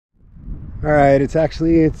All right,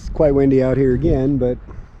 it's quite windy out here again, but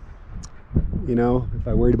you know, if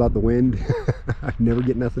I worried about the wind, I'd never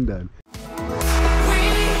get nothing done.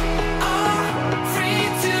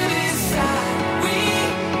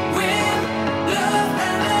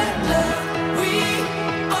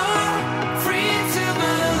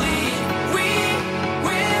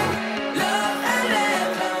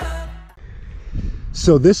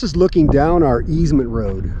 So this is looking down our easement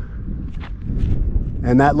road,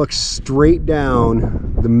 and that looks straight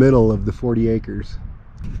down the middle of the 40 acres.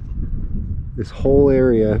 This whole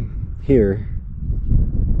area here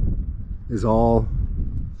is all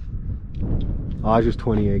Aj's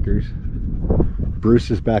 20 acres. Bruce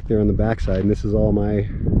is back there on the backside, and this is all my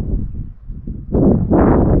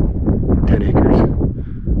 10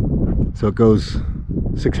 acres. So it goes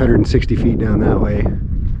 660 feet down that way,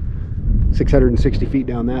 660 feet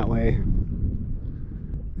down that way,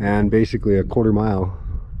 and basically a quarter mile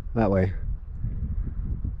that way.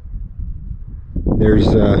 There's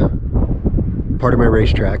part of my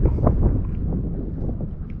racetrack.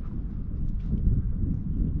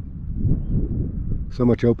 So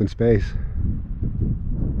much open space.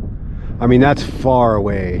 I mean, that's far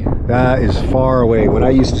away. That is far away. When I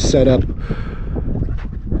used to set up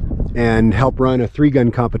and help run a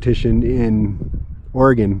 3-gun competition in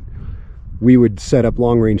Oregon, we would set up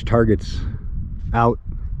long-range targets out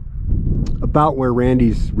about where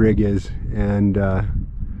Randy's rig is, and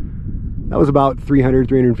that was about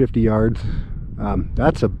 350 yards.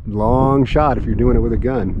 That's a long shot if you're doing it with a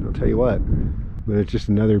gun, I'll tell you what. But it's just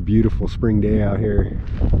another beautiful spring day out here.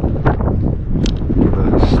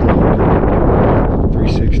 Slow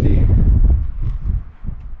 360.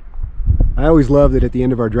 I always love that at the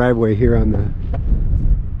end of our driveway here on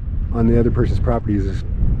the other person's property is this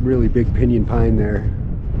really big pinyon pine there,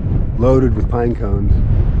 loaded with pine cones.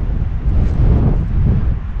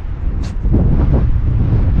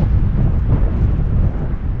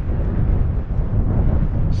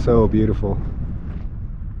 So beautiful.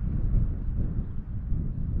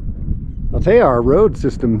 I'll tell you, our road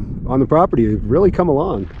system on the property has really come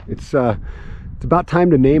along. It's about time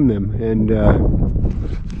to name them, and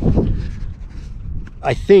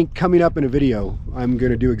I think coming up in a video I'm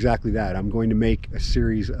going to do exactly that. I'm going to make a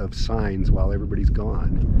series of signs while everybody's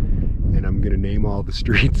gone, and I'm going to name all the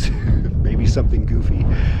streets, maybe something goofy,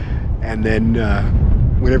 and then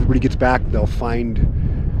when everybody gets back they'll find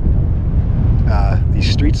these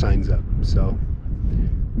street signs up. So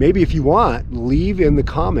maybe if you want, leave in the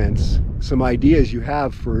comments some ideas you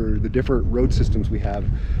have for the different road systems we have.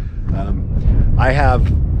 I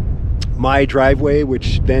have my driveway,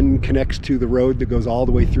 which then connects to the road that goes all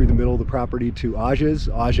the way through the middle of the property to Aj's.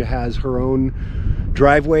 Aja has her own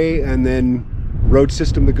driveway and then road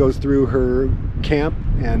system that goes through her camp,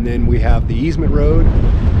 and then we have the easement road,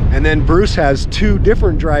 and then Bruce has 2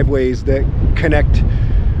 different driveways that connect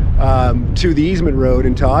to the easement road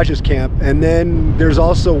and to Aj's camp, and then there's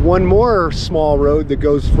also one more small road that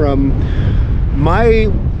goes from my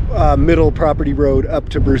middle property road up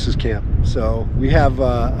to Bruce's camp. So we have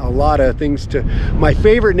a lot of things to. My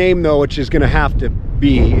favorite name though, which is going to have to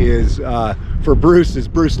be, is for Bruce, is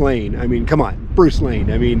Bruce Lane. I mean, come on, Bruce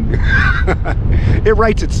Lane. I mean, it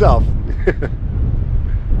writes itself.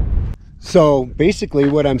 So basically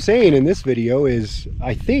what I'm saying in this video is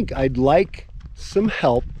I think I'd like some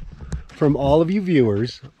help from all of you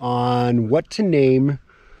viewers on what to name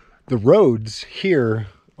the roads here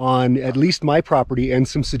on at least my property, and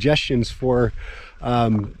some suggestions for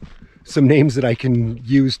some names that I can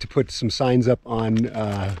use to put some signs up on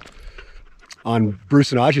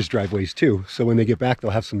Bruce and Aj's driveways too. So when they get back,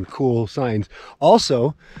 they'll have some cool signs.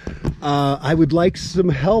 Also, I would like some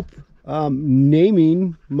help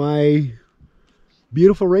naming my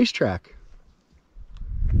beautiful racetrack.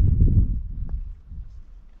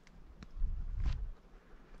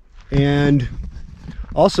 And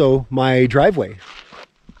also my driveway.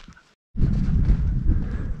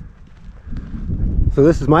 So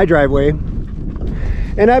this is my driveway,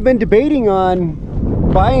 and I've been debating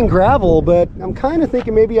on buying gravel, but I'm kind of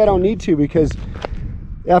thinking maybe I don't need to, because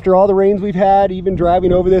after all the rains we've had, even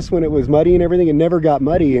driving over this when it was muddy and everything, it never got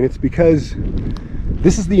muddy, and it's because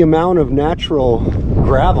this is the amount of natural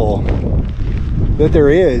gravel that there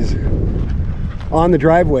is on the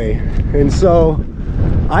driveway. And so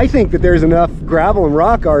I think that there's enough gravel and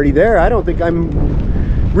rock already there. I don't think I'm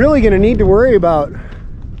really going to need to worry about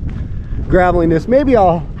graveling this. Maybe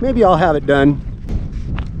I'll have it done.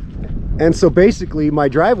 And so basically my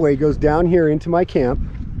driveway goes down here into my camp.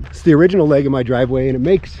 It's the original leg of my driveway, and it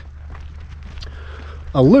makes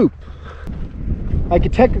a loop. I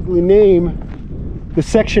could technically name the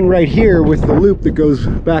section right here with the loop that goes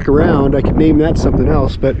back around. I could name that something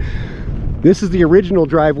else, but this is the original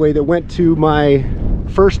driveway that went to my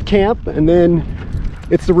first camp, and then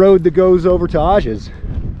it's the road that goes over to Aj's.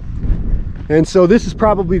 And so this is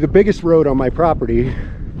probably the biggest road on my property.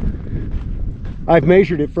 I've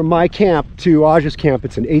measured it from my camp to Aj's camp.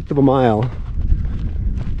 It's 1/8 of a mile.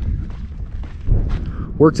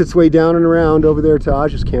 Works its way down and around over there to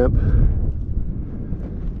Aj's camp.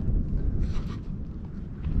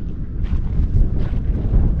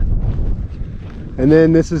 And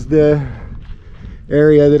then this is the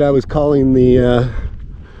area that I was calling the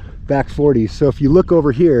back 40. So if you look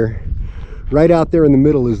over here, right out there in the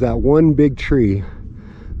middle is that one big tree.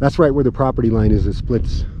 That's right where the property line is. It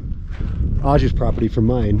splits Aj's property from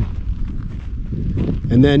mine.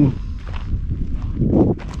 And then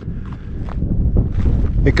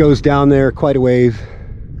it goes down there quite a ways.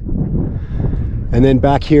 And then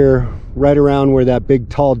back here, right around where that big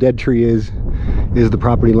tall dead tree is the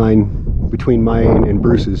property line between mine and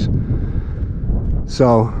Bruce's.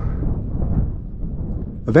 So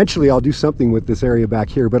eventually I'll do something with this area back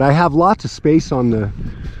here, but I have lots of space on the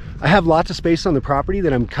property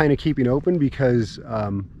that I'm kind of keeping open because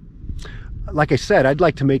like I said, I'd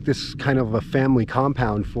like to make this kind of a family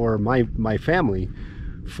compound for my family,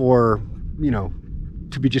 for, you know,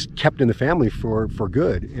 to be just kept in the family for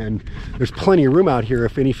good. And there's plenty of room out here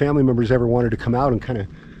if any family members ever wanted to come out and kind of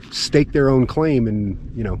stake their own claim and,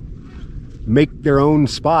 you know, make their own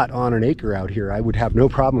spot on an acre out here. I would have no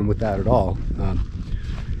problem with that at all.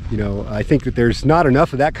 You know, I think that there's not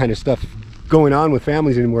enough of that kind of stuff going on with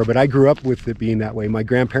families anymore, but I grew up with it being that way. My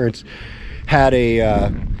grandparents had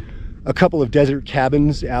a couple of desert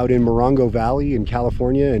cabins out in Morongo Valley in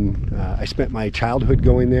California, and I spent my childhood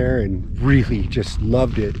going there and really just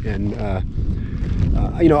loved it. And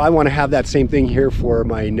you know, I want to have that same thing here for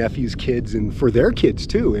my nephew's kids and for their kids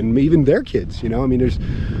too, and even their kids. You know, I mean, there's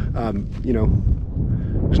you know,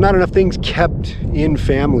 there's not enough things kept in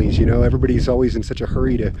families. You know, everybody's always in such a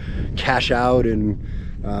hurry to cash out and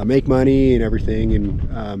make money and everything. And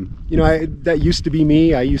you know, that used to be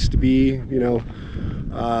me. I used to be, you know,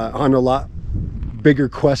 on a lot bigger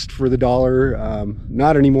quest for the dollar.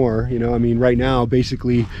 Not anymore. You know, I mean, right now,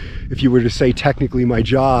 basically, if you were to say technically my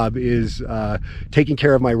job is taking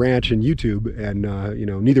care of my ranch and YouTube, and you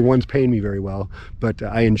know, neither one's paying me very well, but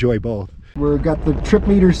I enjoy both. We've got the trip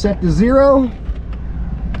meter set to 0.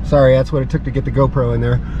 Sorry, that's what it took to get the GoPro in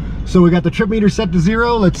there. So we got the trip meter set to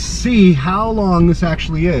 0. Let's see how long this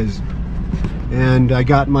actually is. And I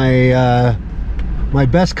got my my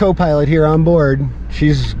best co-pilot here on board.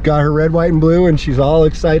 She's got her red, white, and blue, and she's all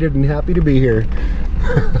excited and happy to be here.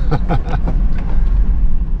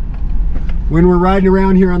 When we're riding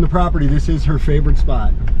around here on the property, this is her favorite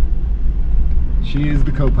spot. She is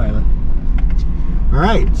the co-pilot. All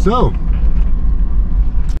right, so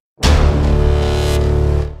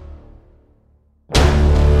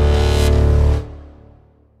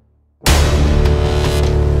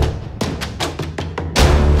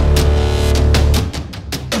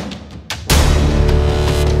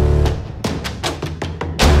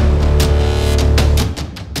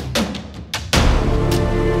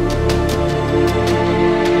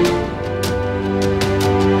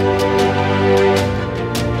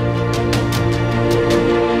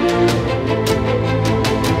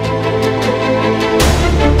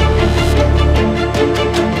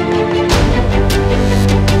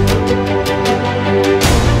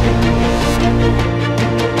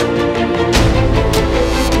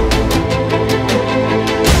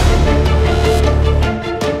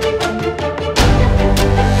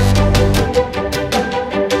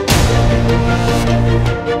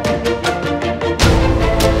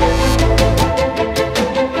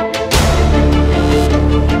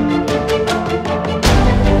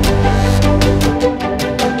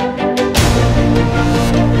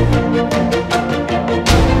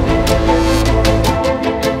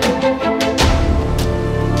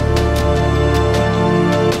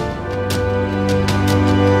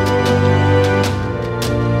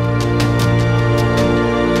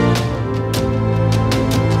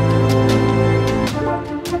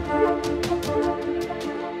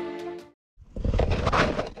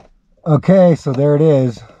okay, so there it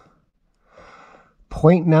is.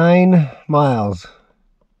 0.9 miles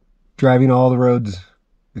driving all the roads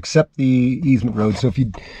except the easement road. So if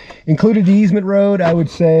you included the easement road, I would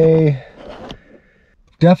say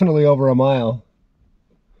definitely over a mile.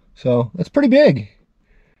 So that's pretty big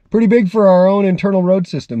for our own internal road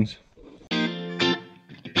systems.